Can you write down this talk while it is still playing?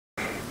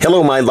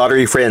Hello my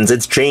lottery friends,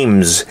 it's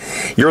James.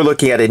 You're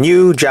looking at a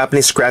new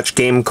Japanese scratch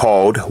game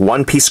called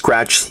One Piece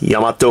Scratch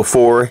Yamato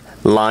 4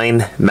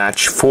 Line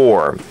Match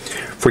 4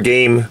 for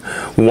game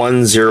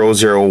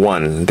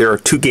 1001. There are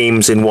two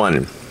games in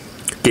one.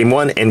 Game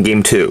 1 and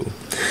Game 2.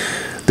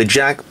 The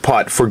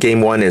jackpot for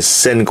Game 1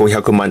 is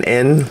 1,500 man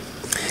yen,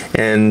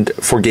 and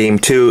for Game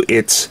 2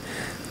 it's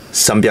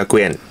 300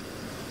 yen.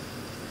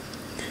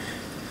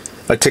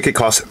 A ticket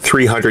costs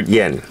 300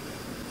 yen.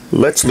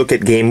 Let's look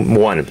at Game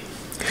 1.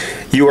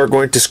 You are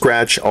going to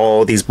scratch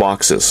all these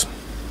boxes.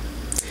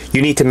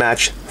 You need to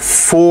match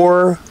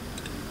 4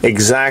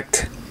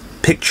 exact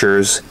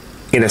pictures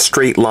in a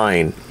straight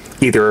line.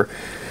 Either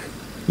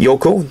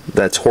yoko,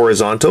 that's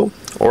horizontal,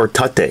 or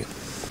tate.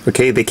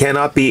 Okay, they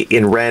cannot be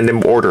in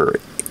random order.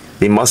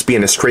 They must be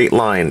in a straight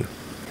line.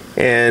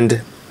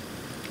 And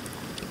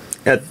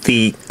at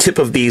the tip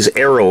of these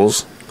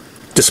arrows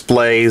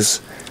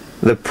displays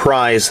the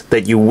prize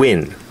that you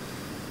win.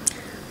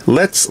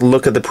 Let's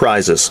look at the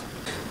prizes.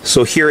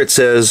 So here it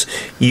says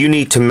you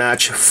need to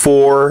match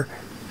 4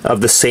 of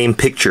the same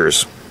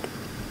pictures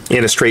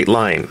in a straight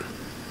line.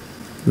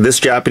 This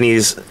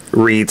Japanese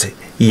reads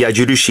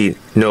yajurushi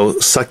no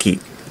saki.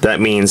 That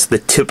means the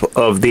tip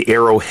of the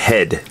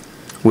arrowhead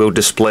will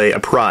display a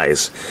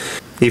prize.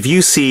 If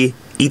you see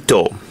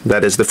ito,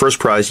 that is the first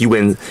prize, you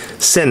win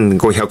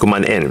 1,500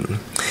 man yen.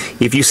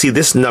 If you see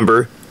this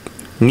number,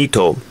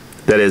 nito,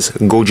 that is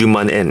 50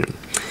 man yen.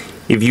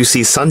 If you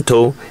see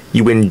santo,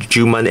 you win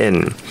 10 man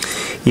yen.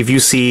 If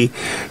you see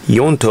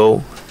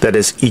yonto, that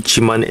is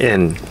 1 man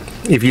yen.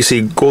 If you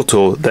see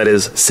goto, that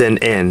is 1000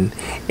 yen.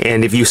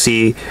 And if you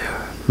see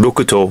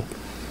rokuto,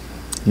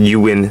 you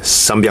win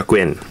 300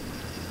 yen.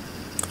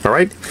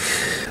 Alright?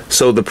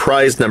 So the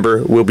prize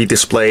number will be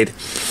displayed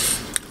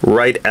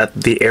right at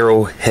the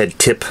arrowhead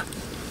tip.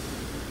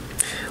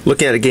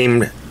 Looking at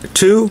Game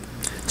 2,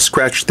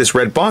 scratch this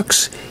red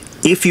box.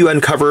 If you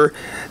uncover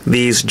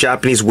these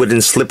Japanese wooden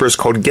slippers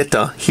called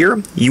geta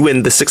here, you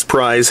win the 6th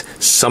prize,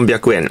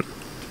 300 yen.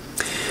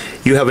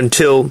 You have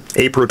until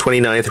April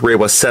 29th,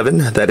 Reiwa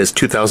 7, that is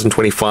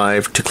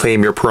 2025, to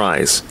claim your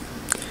prize.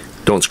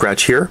 Don't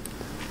scratch here.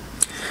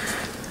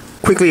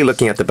 Quickly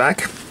looking at the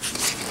back.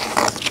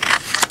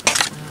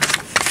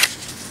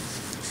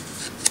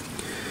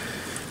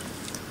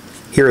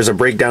 Here is a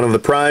breakdown of the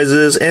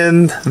prizes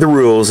and the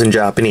rules in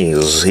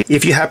Japanese.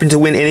 If you happen to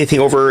win anything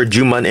over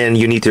 10 man yen,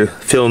 you need to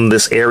fill in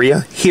this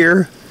area.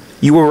 Here,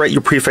 you will write your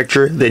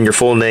prefecture, then your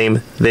full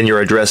name, then your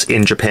address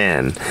in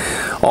Japan.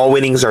 All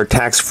winnings are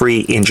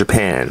tax-free in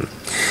Japan.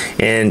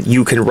 And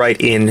you can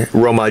write in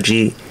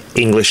Romaji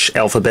English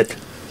alphabet.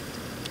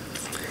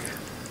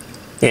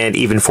 And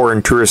even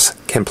foreign tourists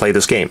can play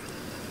this game.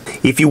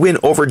 If you win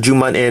over 10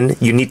 man yen,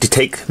 you need to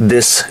take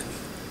this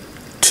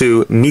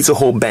to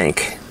Mizuho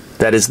Bank.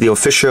 That is the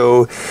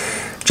official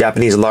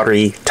Japanese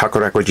lottery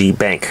takarakuji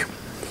bank.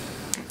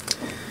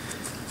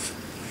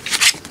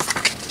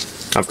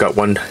 I've got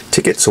 1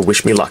 ticket, so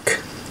wish me luck.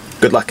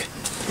 Good luck.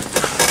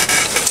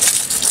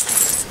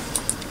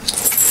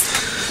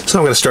 So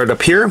I'm going to start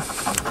up here.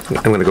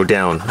 I'm going to go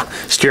down.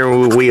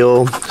 Steering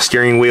wheel,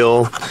 steering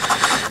wheel,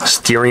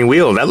 steering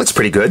wheel. That looks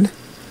pretty good.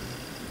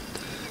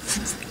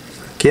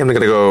 Okay, I'm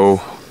going to go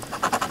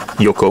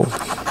yoko.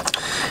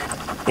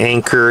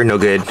 Anchor, no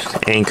good.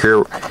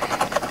 Anchor,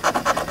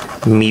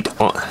 meat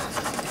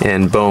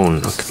and bone.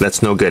 Okay,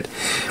 that's no good.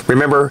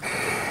 Remember,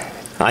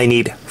 I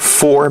need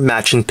 4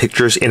 matching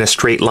pictures in a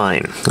straight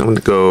line. I'm going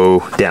to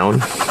go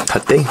down.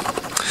 Tate.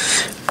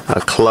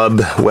 A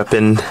club,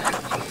 weapon.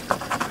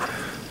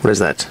 What is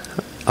that?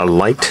 A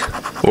light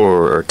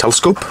or a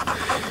telescope?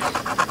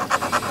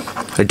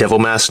 A devil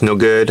mask, no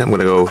good. I'm going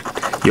to go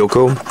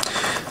yoko.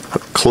 A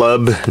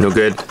club, no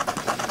good.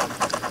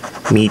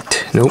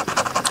 Meat, nope.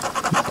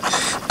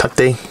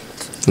 Tate,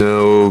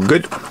 no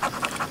good.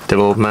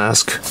 Devil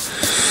mask.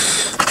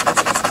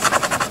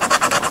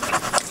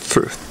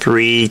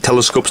 3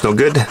 telescopes, no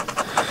good.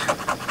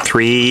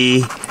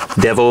 3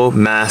 devil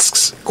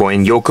masks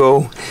going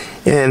yoko,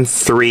 and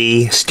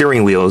 3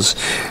 steering wheels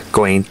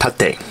going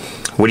tate.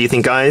 What do you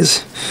think,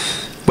 guys?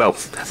 Well,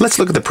 let's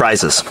look at the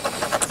prizes.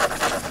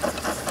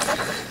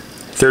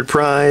 3rd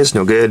prize,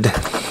 no good.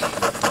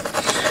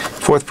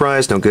 4th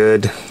prize, no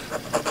good.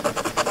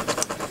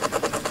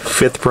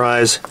 5th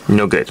prize,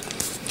 no good.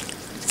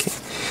 Okay.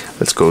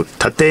 Let's go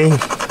tate.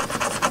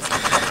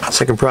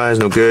 2nd prize,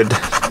 no good.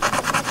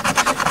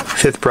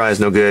 5th prize,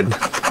 no good.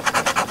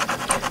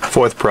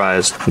 4th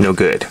prize, no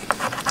good.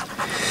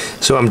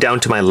 So I'm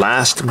down to my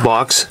last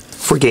box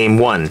for Game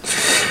 1.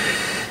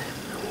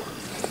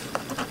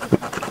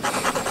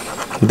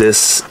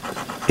 This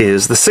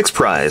is the 6th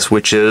prize,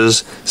 which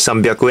is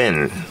 300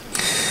 yen.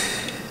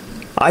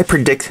 I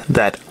predict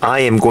that I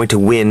am going to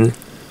win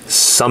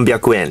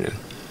 300 yen.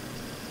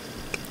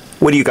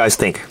 What do you guys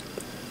think?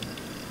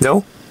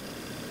 No?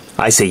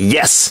 I say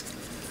yes!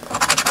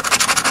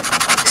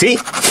 See?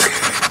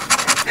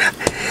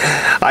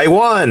 I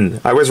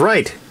won! I was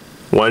right.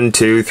 1,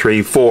 2,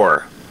 3,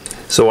 4.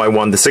 So I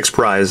won the 6th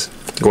prize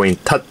going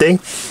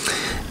tate.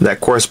 That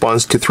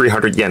corresponds to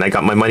 300 yen. I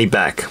got my money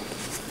back.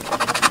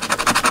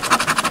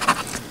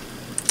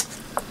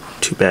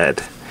 Too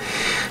bad.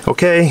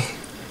 Okay.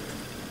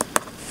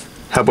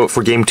 How about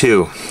for game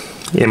 2?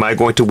 Am I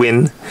going to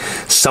win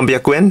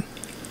 300 yen?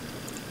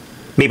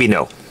 Maybe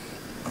no.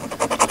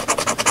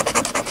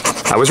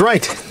 I was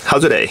right.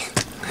 How's today?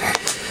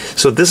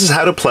 So this is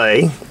how to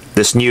play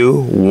this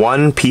new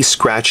one-piece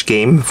scratch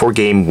game for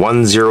game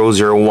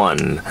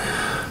 1001.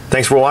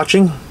 Thanks for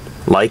watching.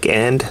 Like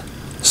and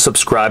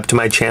subscribe to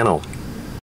my channel.